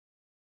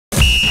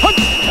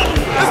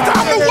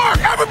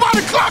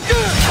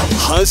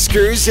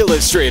Huskers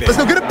Illustrated. Let's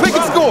go get a pick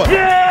and score.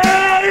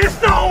 Yeah, it's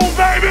on,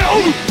 baby.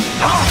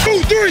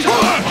 2, 3, 4.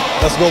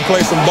 Let's go play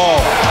some ball.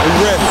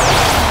 We ready.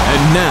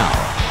 And now,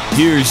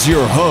 here's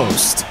your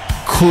host,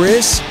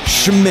 Chris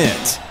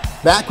Schmidt.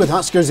 Back with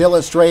Huskers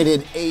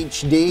Illustrated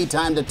HD.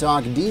 Time to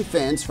talk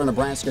defense for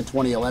Nebraska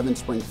 2011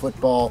 spring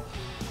football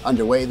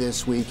underway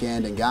this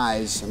weekend. And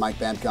guys, Mike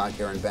Babcock,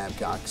 Aaron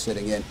Babcock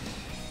sitting in.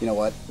 You know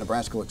what?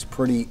 Nebraska looks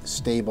pretty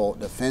stable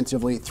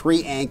defensively.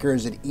 3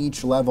 anchors at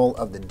each level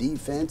of the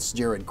defense.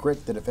 Jared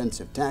Crick, the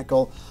defensive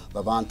tackle.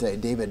 Levante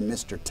David,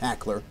 Mr.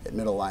 Tackler at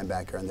middle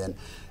linebacker. And then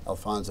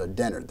Alfonso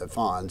Dennard, the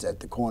Fonz,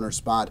 at the corner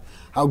spot.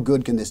 How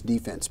good can this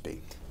defense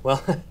be?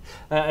 Well,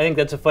 I think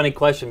that's a funny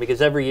question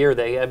because every year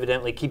they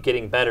evidently keep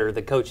getting better.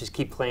 The coaches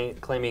keep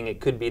claiming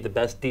it could be the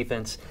best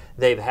defense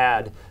they've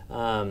had.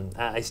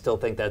 I still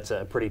think that's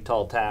a pretty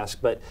tall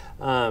task, but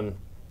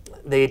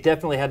they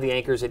definitely have the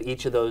anchors at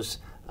each of those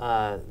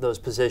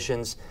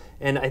positions.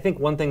 And I think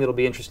one thing that'll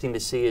be interesting to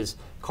see is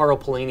Carl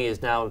Pelini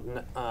is now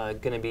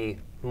going to be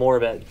more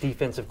of a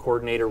defensive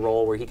coordinator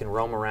role where he can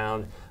roam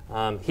around.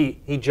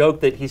 He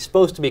joked that he's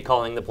supposed to be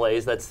calling the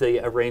plays. That's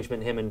the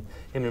arrangement him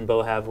and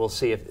Bo have. We'll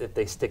see if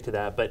they stick to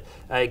that. But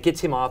it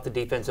gets him off the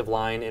defensive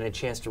line and a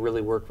chance to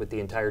really work with the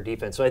entire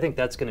defense. So I think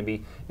that's going to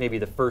be maybe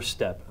the first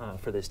step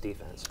for this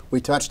defense.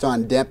 We touched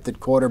on depth at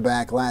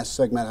quarterback last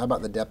segment. How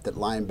about the depth at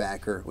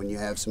linebacker when you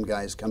have some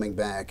guys coming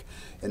back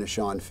in a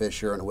Sean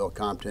Fisher and a Will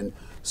Compton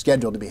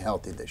scheduled to be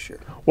healthy this year?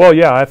 Well,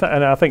 yeah,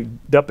 I think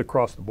depth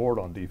across the board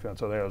on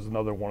defense. I think that was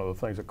another one of the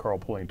things that Carl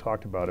Pelini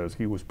talked about is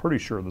he was pretty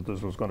sure that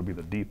this was going to be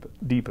the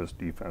deepest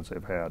defense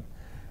they've had.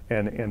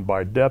 And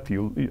by depth,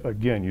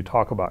 you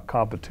talk about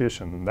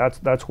competition, and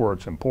that's where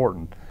it's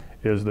important,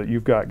 is that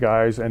you've got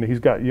guys, and he's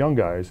got young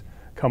guys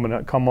coming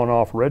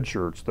off red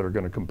shirts that are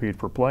going to compete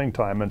for playing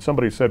time. And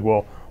somebody said,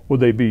 well, would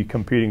they be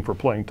competing for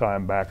playing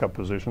time backup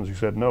positions? He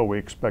said, no, we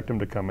expect them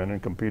to come in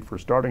and compete for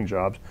starting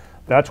jobs.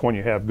 That's when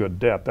you have good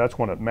depth. That's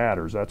when it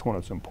matters. That's when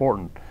it's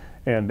important.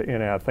 And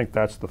I think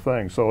that's the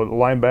thing. So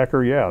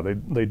linebacker, yeah,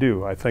 they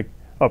do. I think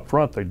up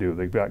front they do.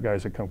 They've got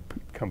guys that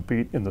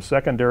compete in the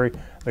secondary.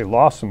 They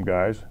lost some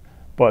guys,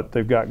 but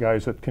they've got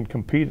guys that can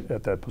compete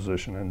at that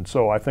position. And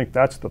so I think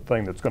that's the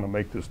thing that's going to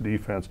make this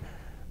defense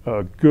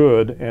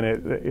good, and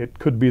it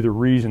could be the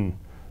reason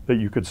that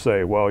you could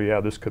say, well,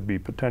 yeah, this could be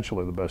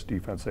potentially the best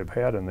defense they've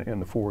had in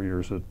the 4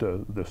 years that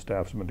the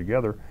staff's been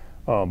together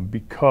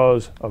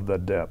because of the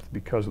depth,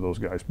 because of those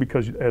guys.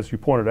 Because, as you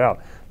pointed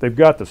out, they've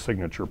got the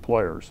signature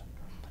players.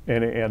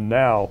 And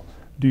now,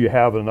 do you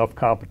have enough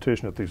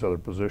competition at these other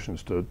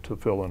positions to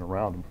fill in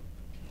around them?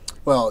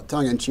 Well,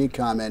 tongue-in-cheek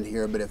comment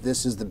here, but if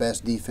this is the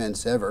best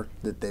defense ever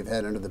that they've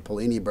had under the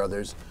Pelini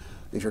brothers,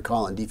 if you're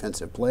calling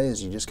defensive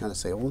plays, you just kind of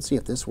say, well, let's see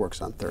if this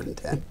works on 3rd and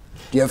 10.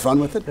 Do you have fun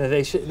with it?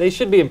 They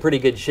should be in pretty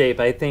good shape.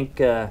 I think,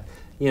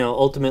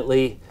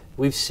 ultimately,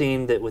 we've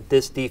seen that with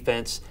this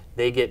defense,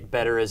 they get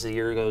better as the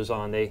year goes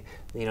on. They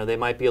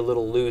might be a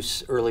little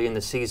loose early in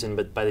the season,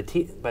 but by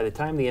the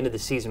time the end of the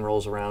season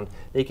rolls around,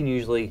 they can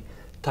usually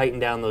tighten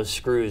down those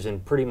screws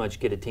and pretty much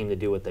get a team to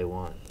do what they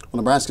want.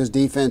 Well, Nebraska's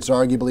defense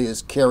arguably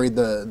has carried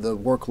the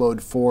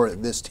workload for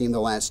this team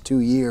the last 2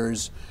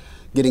 years,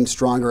 getting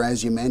stronger,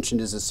 as you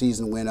mentioned, as the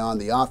season went on.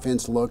 The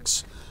offense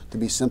looks to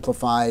be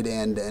simplified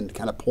and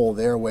kind of pull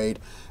their weight,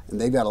 and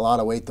they've got a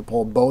lot of weight to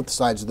pull both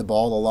sides of the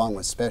ball along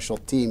with special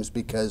teams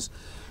because,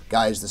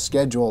 guys, the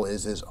schedule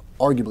is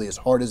arguably as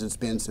hard as it's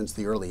been since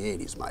the early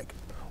 80s, Mike.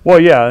 Well,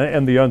 yeah,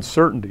 and the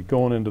uncertainty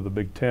going into the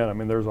Big Ten. I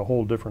mean, there's a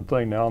whole different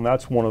thing now, and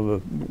that's one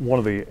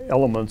of the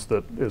elements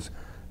that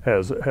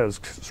has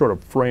sort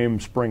of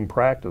framed spring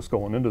practice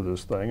going into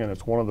this thing, and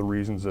it's one of the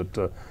reasons that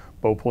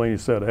Bo Pelini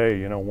said,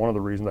 hey, one of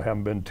the reasons I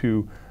haven't been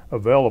too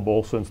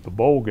available since the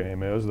bowl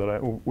game is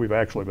that we've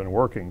actually been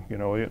working.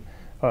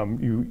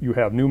 You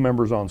have new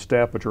members on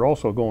staff, but you're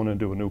also going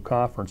into a new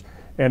conference.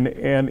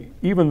 And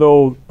even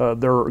though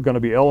there are going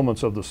to be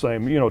elements of the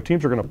same,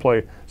 teams are going to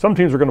play. Some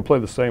teams are going to play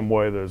the same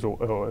way as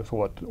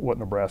what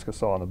Nebraska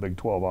saw in the Big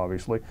 12,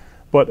 obviously.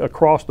 But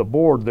across the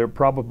board, they're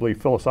probably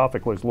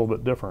philosophically it's a little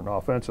bit different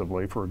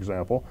offensively, for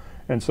example.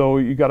 And so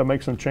you got to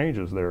make some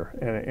changes there,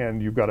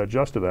 and you've got to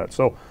adjust to that.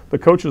 So the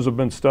coaches have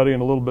been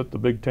studying a little bit the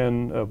Big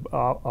Ten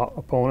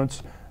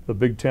opponents, the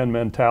Big Ten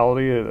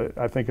mentality.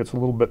 I think it's a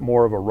little bit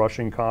more of a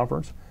rushing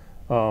conference,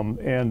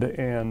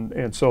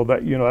 and so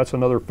that that's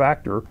another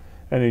factor.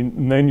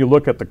 And then you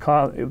look at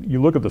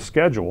the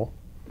schedule,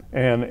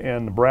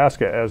 and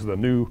Nebraska as the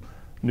new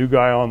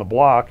guy on the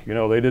block.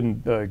 They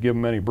didn't give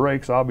them any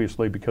breaks,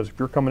 obviously, because if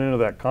you're coming into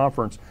that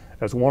conference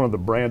as one of the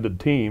branded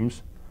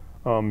teams,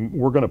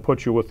 we're going to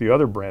put you with the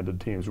other branded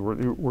teams. We're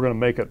going to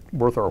make it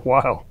worth our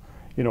while,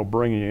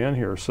 bringing you in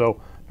here.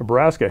 So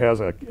Nebraska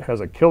has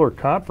a killer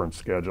conference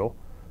schedule,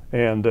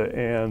 and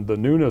the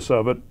newness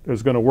of it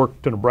is going to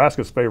work to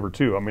Nebraska's favor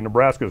too. I mean,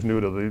 Nebraska's new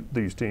to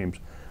these teams.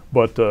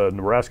 But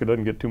Nebraska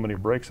doesn't get too many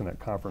breaks in that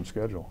conference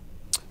schedule.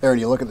 Aaron,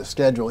 you look at the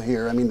schedule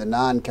here. I mean, the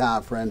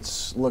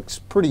non-conference looks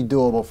pretty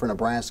doable for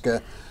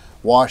Nebraska.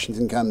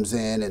 Washington comes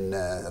in, and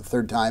a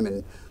third time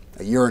in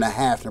a year and a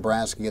half,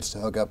 Nebraska gets to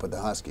hook up with the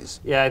Huskies.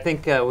 Yeah, I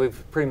think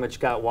we've pretty much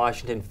got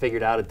Washington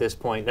figured out at this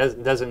point.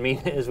 Doesn't mean,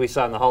 as we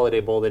saw in the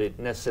Holiday Bowl, that it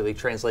necessarily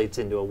translates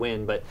into a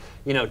win. But,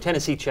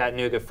 Tennessee,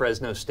 Chattanooga,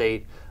 Fresno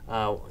State,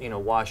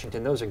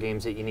 Washington, those are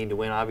games that you need to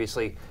win.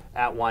 Obviously,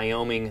 at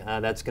Wyoming,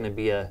 that's going to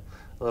be a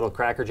little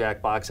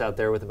crackerjack box out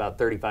there with about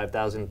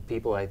 35,000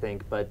 people, I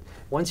think. But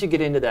once you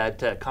get into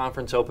that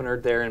conference opener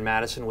there in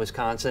Madison,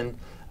 Wisconsin,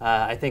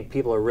 I think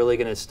people are really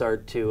going to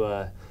start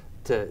to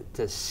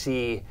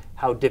see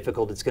how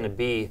difficult it's going to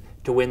be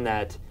to win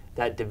that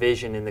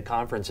division in the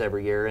conference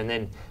every year. And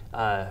then,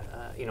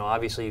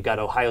 obviously you've got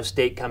Ohio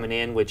State coming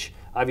in, which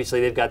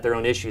obviously they've got their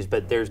own issues,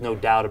 but there's no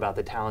doubt about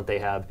the talent they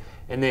have.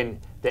 And then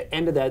the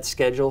end of that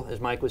schedule, as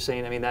Mike was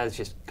saying, I mean, that is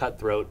just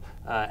cutthroat.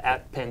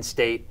 At Penn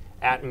State,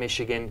 at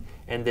Michigan,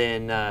 and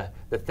then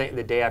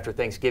the day after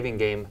Thanksgiving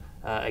game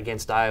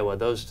against Iowa.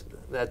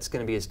 That's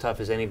going to be as tough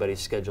as anybody's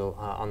schedule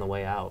on the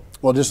way out.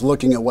 Well, just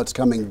looking at what's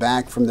coming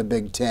back from the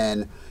Big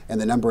Ten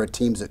and the number of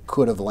teams that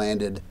could have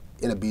landed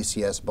in a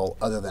BCS Bowl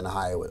other than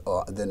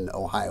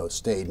Ohio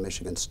State.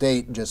 Michigan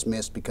State just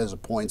missed because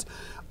of points.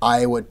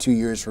 Iowa 2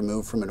 years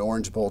removed from an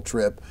Orange Bowl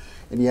trip.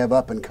 And you have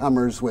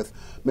up-and-comers with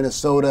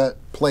Minnesota,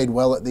 played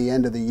well at the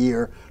end of the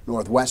year.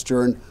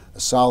 Northwestern, a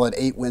solid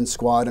 8-win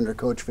squad under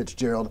Coach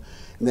Fitzgerald.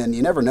 And then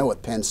you never know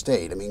with Penn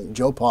State. I mean,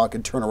 Joe Pa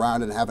could turn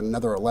around and have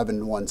another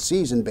 11-1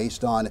 season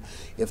based on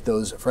if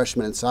those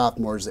freshmen and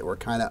sophomores that were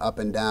kind of up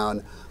and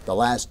down the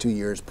last 2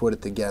 years put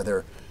it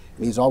together.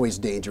 And he's always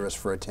dangerous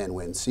for a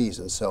 10-win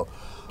season. So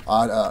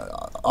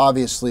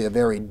obviously a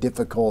very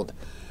difficult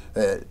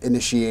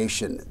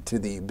initiation to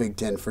the Big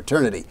Ten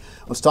fraternity.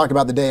 Let's talk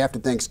about the day after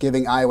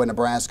Thanksgiving. Iowa,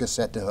 Nebraska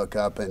set to hook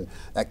up, and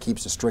that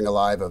keeps the string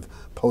alive of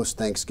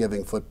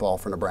post-Thanksgiving football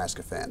for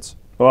Nebraska fans.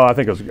 Well, I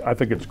think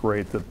it's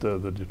great that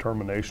the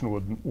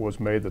determination was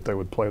made that they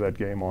would play that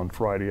game on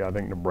Friday. I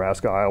think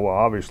Nebraska, Iowa,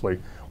 obviously,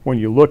 when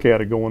you look at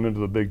it going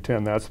into the Big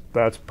Ten,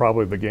 that's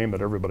probably the game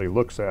that everybody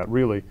looks at.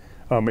 Really,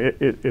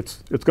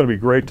 it's going to be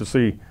great to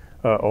see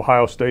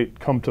Ohio State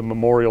come to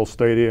Memorial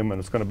Stadium, and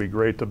it's going to be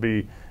great to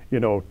be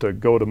to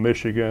go to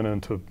Michigan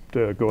and to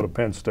go to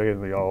Penn State.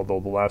 And although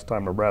the last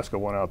time Nebraska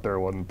went out there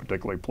wasn't a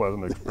particularly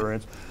pleasant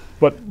experience.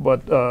 But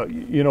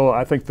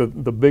I think the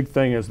big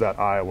thing is that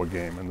Iowa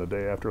game and the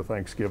day after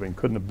Thanksgiving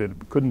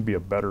couldn't be a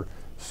better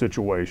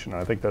situation.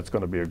 I think that's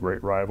going to be a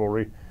great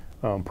rivalry.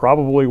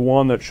 Probably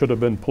one that should have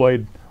been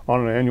played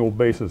on an annual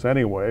basis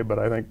anyway. But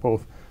I think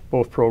both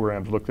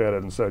programs looked at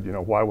it and said,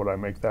 why would I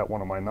make that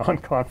one of my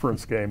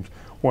non-conference games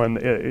when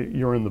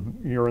you're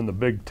in the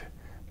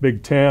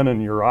Big Ten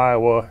and you're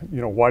Iowa?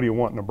 Why do you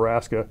want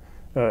Nebraska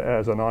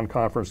as a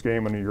non-conference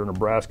game, and you're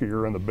Nebraska,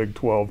 you're in the Big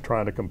 12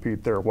 trying to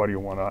compete there? Why do you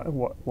want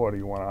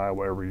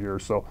Iowa every year?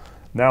 So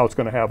now it's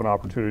going to have an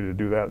opportunity to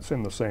do that. It's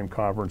in the same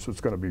conference.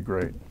 It's going to be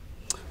great.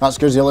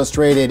 Huskers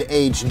Illustrated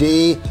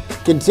HD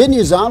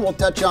continues on. We'll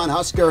touch on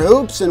Husker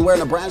hoops and where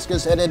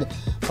Nebraska's headed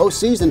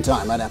postseason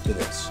time right after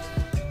this.